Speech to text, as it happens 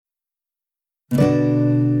You're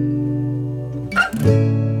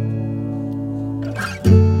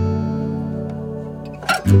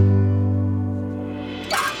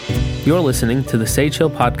listening to the Sage Hill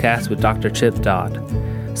Podcast with Dr. Chip Dodd.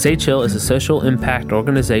 Sage Hill is a social impact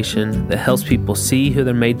organization that helps people see who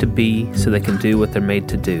they're made to be so they can do what they're made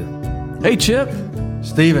to do. Hey, Chip.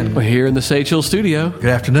 Stephen. We're here in the Sage Hill studio. Good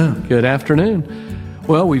afternoon. Good afternoon.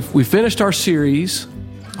 Well, we finished our series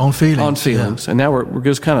on feelings. And now we're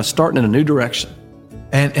just kind of starting in a new direction.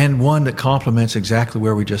 And one that complements exactly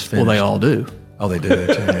where we just finished. Well, they all do. Oh, they do.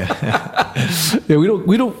 Yeah,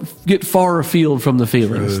 we don't get far afield from the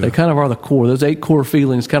feelings. True. They kind of are the core. Those 8 core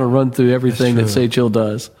feelings kind of run through everything that Sage Hill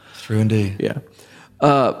does. True indeed. Yeah.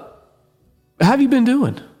 How have you been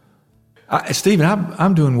doing? Stephen,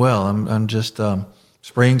 I'm doing well. I'm just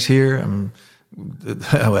spring's here. I'm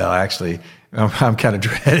kind of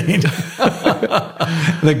dreading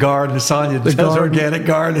the garden. Sonia does organic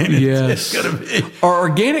gardening. Yes. It's going to be. Are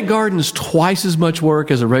organic gardens twice as much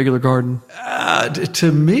work as a regular garden?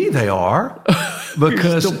 To me, they are.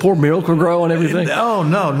 Because still pour Miracle-Gro on everything? No.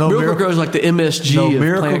 Miracle-Gro is like the MSG no of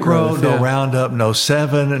Miracle-Gro, growth, no Roundup, no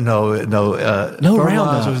Sevin, no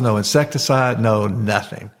fertilizers, Roundup. no insecticide, no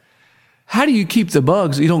nothing. How do you keep the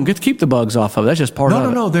bugs? You don't get to keep the bugs off of it. That's just part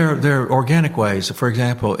of it. No. They're organic ways. For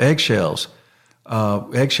example, eggshells.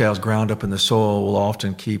 Eggshells ground up in the soil will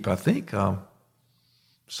often keep, I think,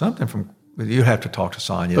 something from. You have to talk to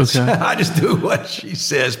Sonia. Okay. I just do what she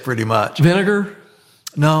says pretty much. Vinegar?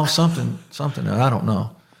 No, something. I don't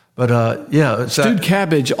know. But yeah. Stewed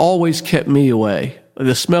cabbage always kept me away.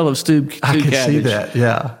 The smell of stewed cabbage. I can see that,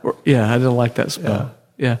 yeah. Yeah, I didn't like that smell.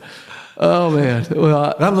 Yeah. Oh, man.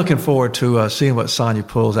 Well, I'm looking forward to seeing what Sonia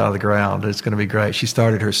pulls out of the ground. It's going to be great. She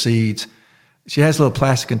started her seeds. She has little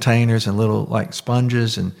plastic containers and little like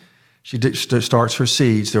sponges, and she starts her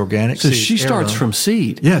seeds, the organic seeds. So she starts from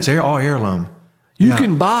seed? Yeah, it's all heirloom. You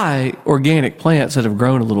can buy organic plants that have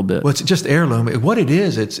grown a little bit. Well, it's just heirloom. What it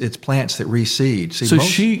is, it's plants that reseed. See,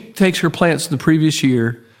 she takes her plants from the previous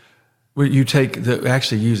year. Well, you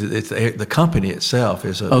use it. It's the company itself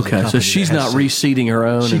is a okay. So she's not reseeding her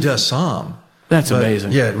own. She does some. That's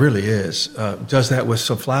amazing. Yeah, it really is. Does that with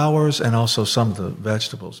some flowers and also some of the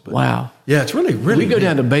vegetables. But, wow. Yeah, it's really, really. We go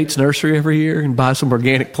down to Bates Nursery every year and buy some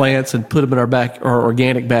organic plants and put them in our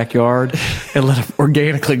organic backyard and let them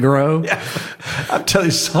organically grow. Yeah. I'm telling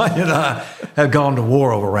you, Sonia and I have gone to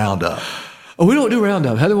war over Roundup. Oh, we don't do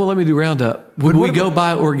Roundup. Heather won't let me do Roundup. Would we go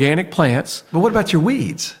buy organic plants? But what about your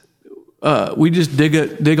weeds? We just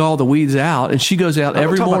dig all the weeds out, and she goes out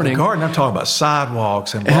every morning. About the garden. I'm talking about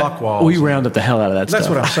sidewalks and block walls. We round up the hell out of that stuff. That's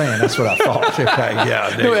what I'm saying. That's what I thought. Okay,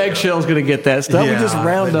 yeah. No eggshell's going to get that stuff. Yeah, we just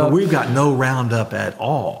round up. We've got no Roundup at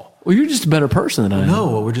all. Well, you're just a better person than I am.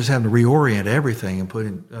 No, we're just having to reorient everything and put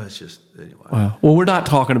in. It's just anyway. Wow. Well, we're not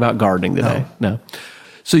talking about gardening today. No.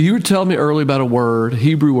 So you were telling me earlier about a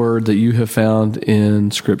Hebrew word that you have found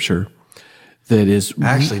in Scripture. That is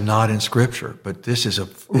actually not in Scripture, but this is a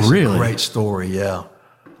great story. Yeah,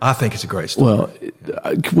 I think it's a great story. Well,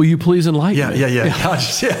 will you please enlighten me? Yeah.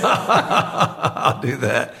 I'll do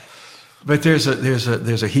that. But there's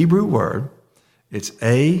a Hebrew word. It's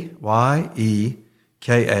Ayeka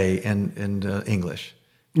in English.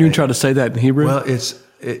 You can try to say that in Hebrew. Well,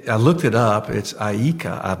 I looked it up. It's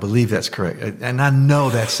Ayeka. I believe that's correct, and I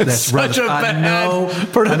know that's such a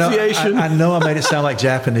bad pronunciation. I know I made it sound like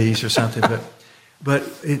Japanese or something, but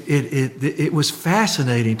it was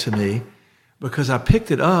fascinating to me because I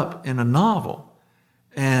picked it up in a novel,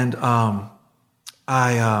 and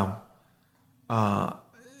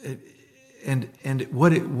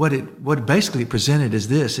what it basically presented is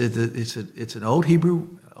this: it's an old Hebrew,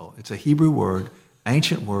 it's a Hebrew word,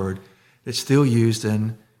 ancient word. It's still used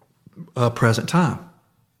in present time.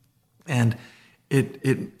 And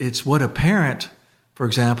it's what a parent, for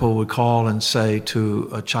example, would call and say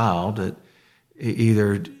to a child that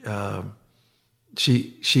either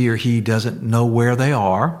she or he doesn't know where they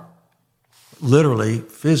are, literally,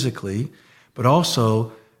 physically, but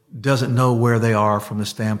also doesn't know where they are from the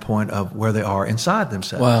standpoint of where they are inside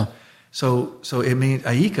themselves. Wow. So it means,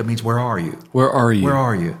 Ayeka means where are you? Where are you? Where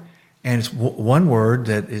are you? And it's one word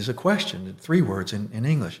that is a question, 3 words in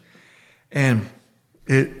English. And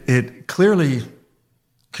it clearly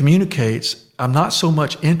communicates, I'm not so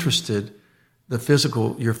much interested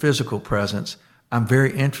your physical presence. I'm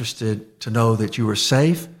very interested to know that you are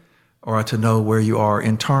safe, or to know where you are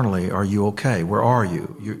internally. Are you okay? Where are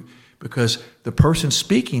you? Because the person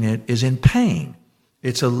speaking it is in pain.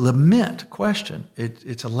 It's a lament question.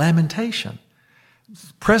 It's a lamentation.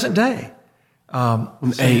 Present day.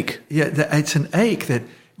 An ache. Yeah, it's an ache that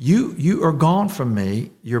you are gone from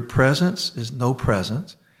me. Your presence is no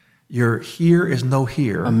presence. Your here is no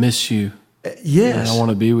here. I miss you. Yes. And I want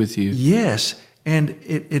to be with you. Yes. And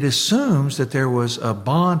it assumes that there was a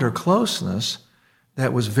bond or closeness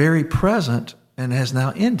that was very present and has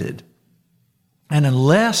now ended. And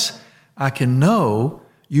unless I can know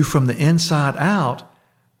you from the inside out,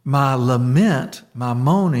 my lament, my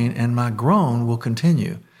moaning, and my groan will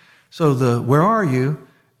continue. So the where are you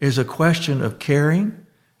is a question of caring,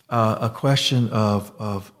 a question of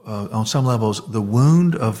on some levels, the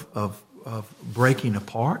wound of breaking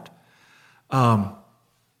apart.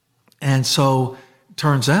 And so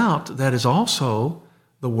turns out that is also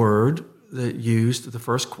the word that used the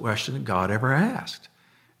first question that God ever asked.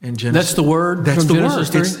 In Genesis, that's the word. That's from the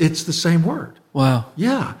Genesis word. 3? It's the same word. Wow.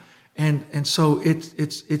 Yeah, and so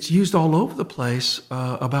it's used all over the place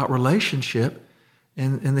about relationship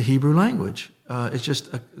in the Hebrew language. It's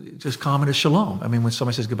just common as shalom. I mean, when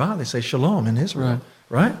somebody says goodbye, they say shalom in Israel,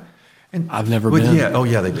 right? And I've never been. Yeah, oh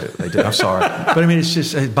yeah, they do. I'm sorry, but I mean, it's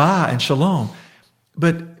just bye and shalom.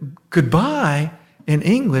 But goodbye in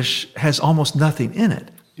English has almost nothing in it.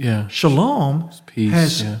 Yeah. Shalom peace,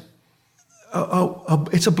 has. Yeah.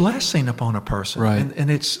 It's a blessing upon a person, right? And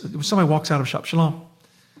it's when somebody walks out of a shop, shalom.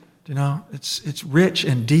 You know, it's rich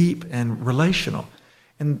and deep and relational.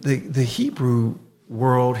 And the Hebrew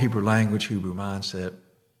world, Hebrew language, Hebrew mindset,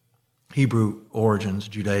 Hebrew origins,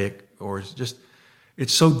 Judaic origins, just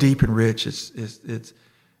it's so deep and rich. It's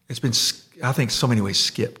been, I think, so many ways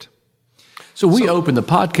skipped. So we opened the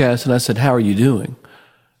podcast, and I said, "How are you doing?"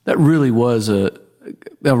 That really was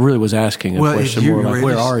asking a question more like,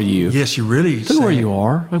 "Where are you?" Yes, you really. Tell me where you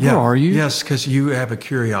are. Like, yeah, where are you? Yes, because you have a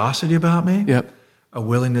curiosity about me. Yep. A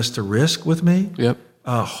willingness to risk with me. Yep.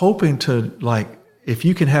 Hoping to, like, if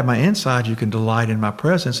you can have my inside, you can delight in my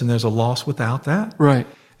presence, and there's a loss without that. Right.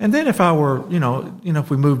 And then if I were, if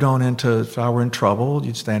we moved on into, if I were in trouble,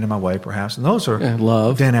 you'd stand in my way, perhaps. And those are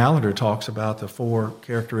love. Dan Allender talks about the 4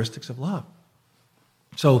 characteristics of love.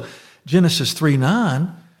 So Genesis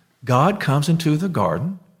 3:9, God comes into the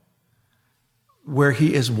garden where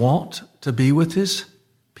he is wont to be with his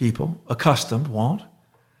people, accustomed, wont,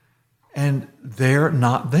 and they're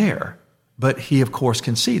not there. But he, of course,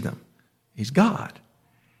 can see them. He's God.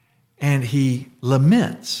 And he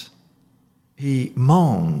laments. He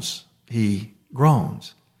moans. He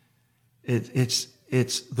groans.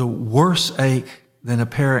 It's the worst ache than a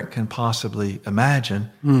parent can possibly imagine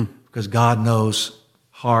because God knows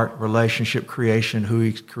heart, relationship, creation, who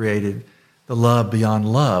he created, the love beyond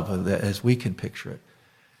love as we can picture it.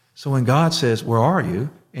 So when God says, "Where are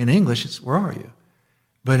you?" in English, it's "Where are you?"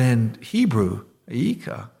 But in Hebrew,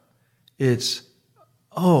 Ika, it's,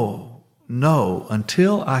 "Oh, no,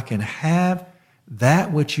 until I can have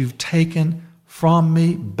that which you've taken from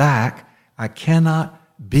me back, I cannot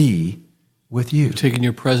be with you." You've taken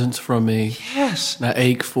your presence from me. Yes. And I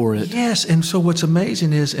ache for it. Yes, and so what's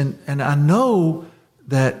amazing is, and I know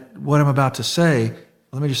that what I'm about to say,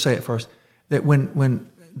 let me just say it first, that when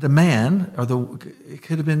the man, or it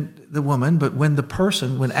could have been the woman, but when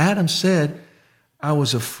Adam said, "I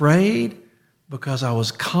was afraid because I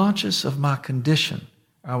was conscious of my condition.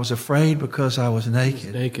 I was afraid because I was naked." I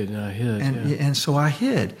was naked and I hid. And so I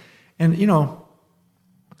hid. And,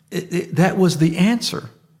 that was the answer.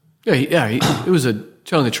 Yeah, it was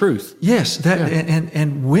telling the truth. Yes,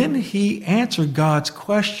 and when he answered God's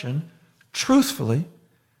question truthfully,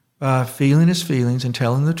 by feeling his feelings and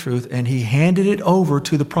telling the truth, and he handed it over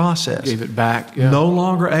to the process. Gave it back. Yeah. No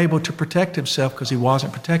longer able to protect himself because he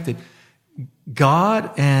wasn't protected.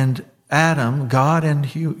 God and Adam, God and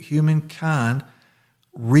humankind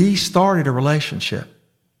restarted a relationship.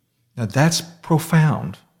 Now that's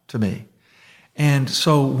profound to me. And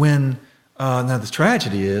so when, now the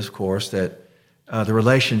tragedy is, of course, that the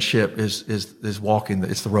relationship is walking,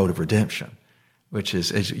 it's the road of redemption, which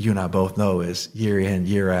is, as you and I both know, is year in,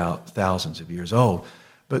 year out, thousands of years old.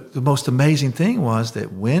 But the most amazing thing was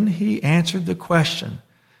that when he answered the question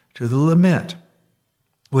to the lament,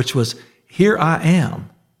 which was, "Here I am,"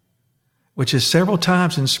 which is several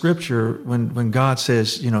times in Scripture when God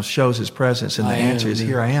says, shows his presence, and the answer is,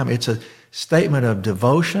 "Here I am." It's a statement of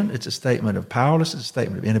devotion. It's a statement of powerlessness. It's a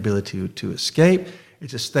statement of inability to escape.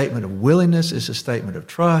 It's a statement of willingness. It's a statement of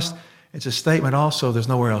trust. It's a statement also, there's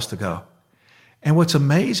nowhere else to go. And what's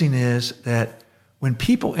amazing is that when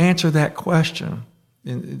people answer that question,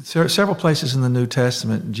 in several places in the New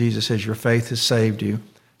Testament, Jesus says, "Your faith has saved you.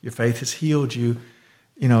 Your faith has healed you."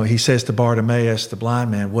 He says to Bartimaeus, the blind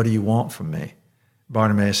man, "What do you want from me?"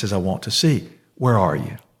 Bartimaeus says, "I want to see." "Where are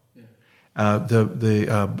you?"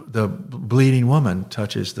 The bleeding woman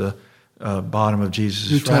touches the bottom of Jesus'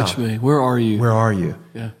 shroud. "You touch me. Where are you?" "Where are you?"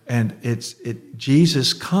 Yeah. And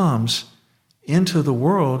Jesus comes into the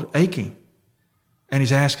world aching. And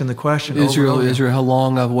he's asking the question, Israel, how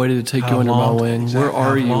long I've waited to take you under my wing? Exactly,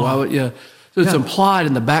 where are you? So it's implied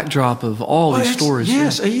in the backdrop of all these stories.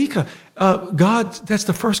 Yes, Aika. God, that's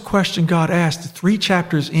the first question God asked. 3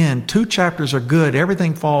 chapters in, 2 chapters are good,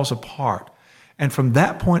 everything falls apart. And from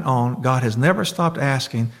that point on, God has never stopped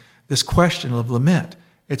asking this question of lament.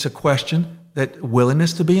 It's a question that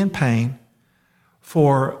willingness to be in pain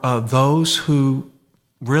for those who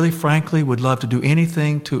really, frankly, would love to do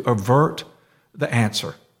anything to avert the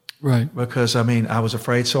answer. Right. Because, I was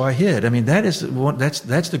afraid, so I hid. That's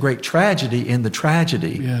the great tragedy in the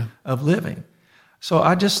tragedy of living. So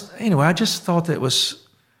I just thought that it was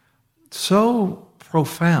so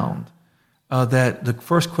profound that the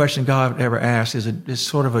first question God ever asked is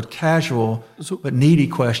sort of a casual but needy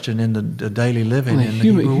question in the daily living. On a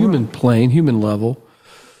human plane, human level,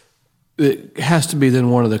 it has to be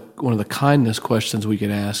then one of the kindness questions we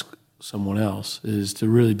can ask someone else is to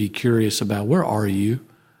really be curious about where are you?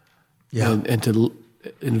 Yeah. And to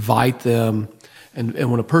invite them. And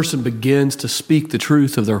when a person begins to speak the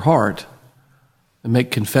truth of their heart and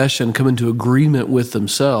make confession, come into agreement with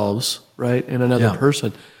themselves, right, and another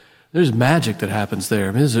person, there's magic that happens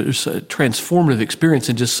there. There's a transformative experience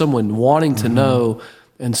in just someone wanting to know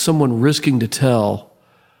and someone risking to tell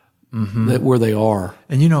that where they are.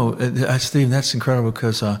 And Stephen, that's incredible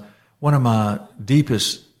because one of my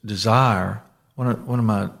deepest desires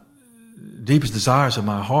of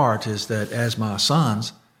my heart is that as my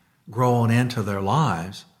sons grow on into their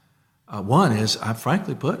lives, one is,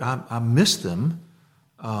 I miss them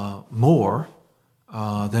more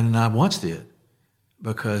than I once did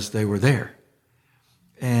because they were there.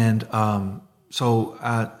 And so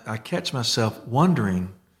I catch myself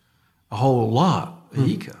wondering a whole lot,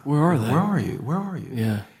 Ika, where are they? Where are you?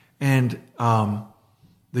 Yeah. And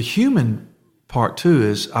the human part too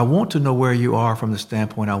is I want to know where you are from the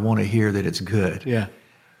standpoint I want to hear that it's good. Yeah.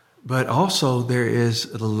 But also there is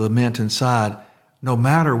a lament inside. No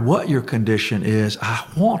matter what your condition is, I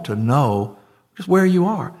want to know just where you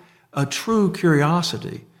are. A true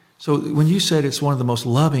curiosity. So when you said it's one of the most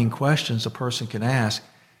loving questions a person can ask,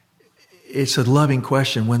 it's a loving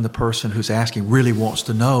question when the person who's asking really wants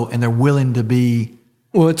to know and they're willing to be.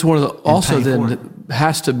 Well, it's one of the, also then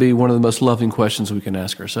has to be one of the most loving questions we can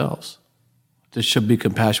ask ourselves. This should be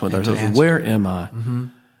compassion with ourselves. Where am I?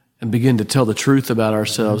 And begin to tell the truth about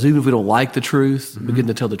ourselves. Even if we don't like the truth, begin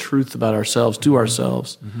to tell the truth about ourselves to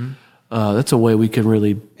ourselves. That's a way we can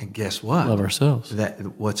really and guess what? Love ourselves.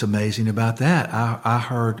 What's amazing about that,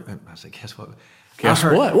 I said, guess what? Guess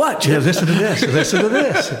what? What? Yeah, listen to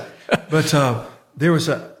this. But there was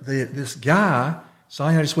this guy,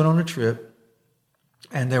 Sonny and I just went on a trip,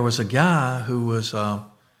 and there was a guy who was,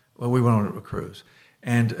 we went on a cruise.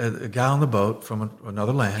 And a guy on the boat from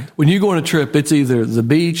another land. When you go on a trip, it's either the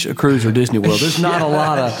beach, a cruise, or Disney World. There's not a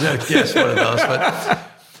lot of... Yes, one of those.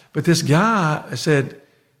 But this guy said,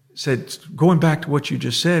 going back to what you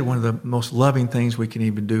just said, one of the most loving things we can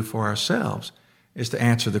even do for ourselves is to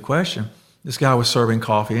answer the question. This guy was serving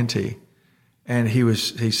coffee and tea. And he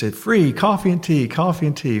said, free coffee and tea,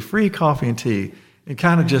 free coffee and tea. And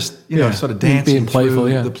kind of just, sort of dancing being playful,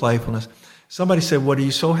 through the playfulness. Somebody said, what are you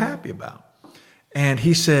so happy about? And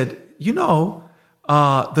he said,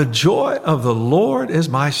 the joy of the Lord is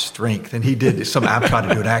my strength. And he did this. I'm trying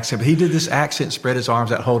to do an accent, but he did this accent, spread his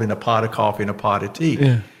arms out holding a pot of coffee and a pot of tea.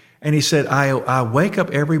 Yeah. And he said, I wake up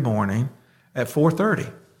every morning at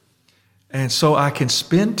 4:30. And so I can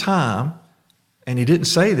spend time, and he didn't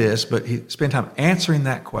say this, but he spent time answering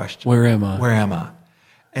that question. Where am I? Where am I?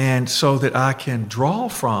 And so that I can draw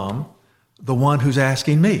from the one who's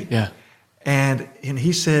asking me. Yeah. And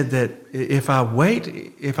he said that if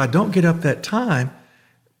I don't get up that time,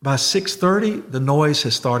 by 6:30, the noise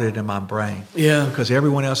has started in my brain. Yeah. Because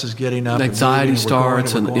everyone else is getting up. Anxiety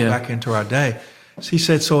starts and we're going back into our day. So he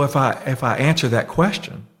said, so if I answer that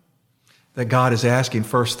question that God is asking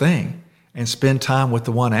first thing and spend time with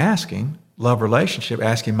the one asking, love relationship,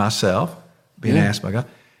 asking myself, being asked by God,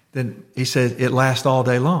 then he said it lasts all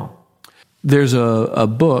day long. There's a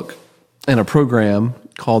book and a program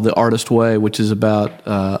called The Artist Way, which is about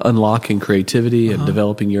unlocking creativity and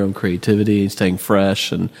developing your own creativity and staying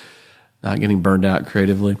fresh and not getting burned out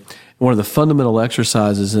creatively. And one of the fundamental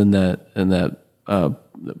exercises in that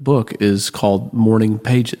book is called morning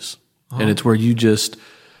pages. And it's where you just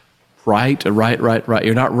write.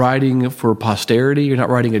 You're not writing for posterity. You're not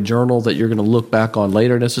writing a journal that you're going to look back on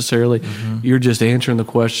later necessarily. You're just answering the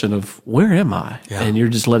question of, where am I? Yeah. And you're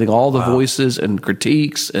just letting all the voices and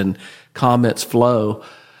critiques and comments flow.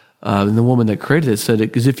 And the woman that created it said it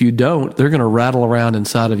because if you don't, they're going to rattle around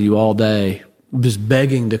inside of you all day just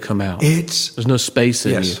begging to come out. There's no space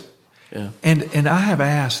in you. Yeah. And I have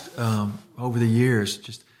asked over the years,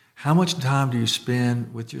 just how much time do you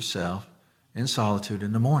spend with yourself in solitude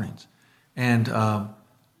in the mornings? And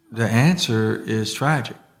the answer is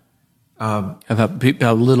tragic. How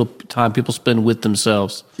little time people spend with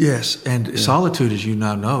themselves. Yes, and solitude, as you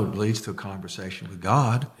now know, leads to a conversation with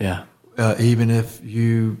God. Yeah. Even if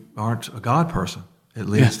you aren't a God person, it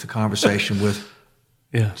leads to conversation with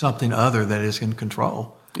something other that is in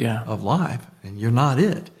control of life, and you're not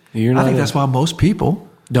it. I think that's why most people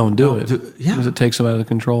don't do it. Because it takes them out of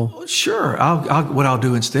control. Sure. What I'll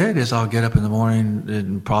do instead is I'll get up in the morning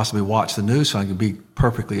and possibly watch the news so I can be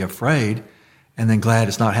perfectly afraid and then glad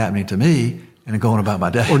it's not happening to me and then going about my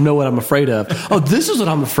day. Or know what I'm afraid of. Oh, this is what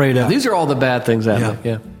I'm afraid of. These are all the bad things happening.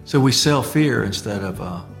 Yeah. So we sell fear instead of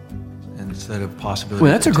possibility.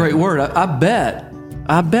 Well, that's a great word.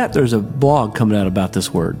 I bet there's a blog coming out about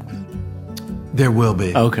this word. There will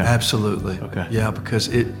be. Okay. Absolutely. Okay. Yeah, because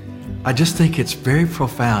I just think it's very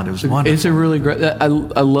profound. It was wonderful. It's a really great. I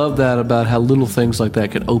love that about how little things like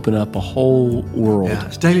that can open up a whole world. Yeah,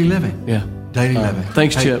 it's daily living. Yeah. Daily living.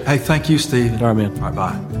 Thanks, Chip. Hey, thank you, Steve. All right, man. All right,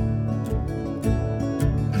 bye.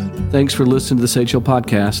 Thanks for listening to the Sage Hill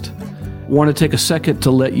Podcast. I want to take a second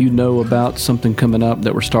to let you know about something coming up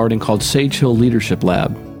that we're starting called Sage Hill Leadership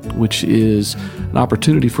Lab, which is an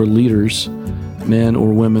opportunity for leaders, men or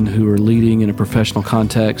women who are leading in a professional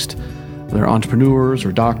context. They're entrepreneurs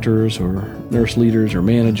or doctors or nurse leaders or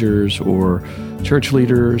managers or church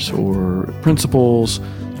leaders or principals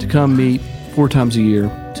to come meet 4 times a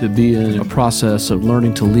year to be in a process of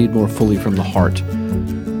learning to lead more fully from the heart.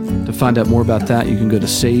 To find out more about that, you can go to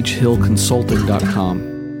sagehillconsulting.com.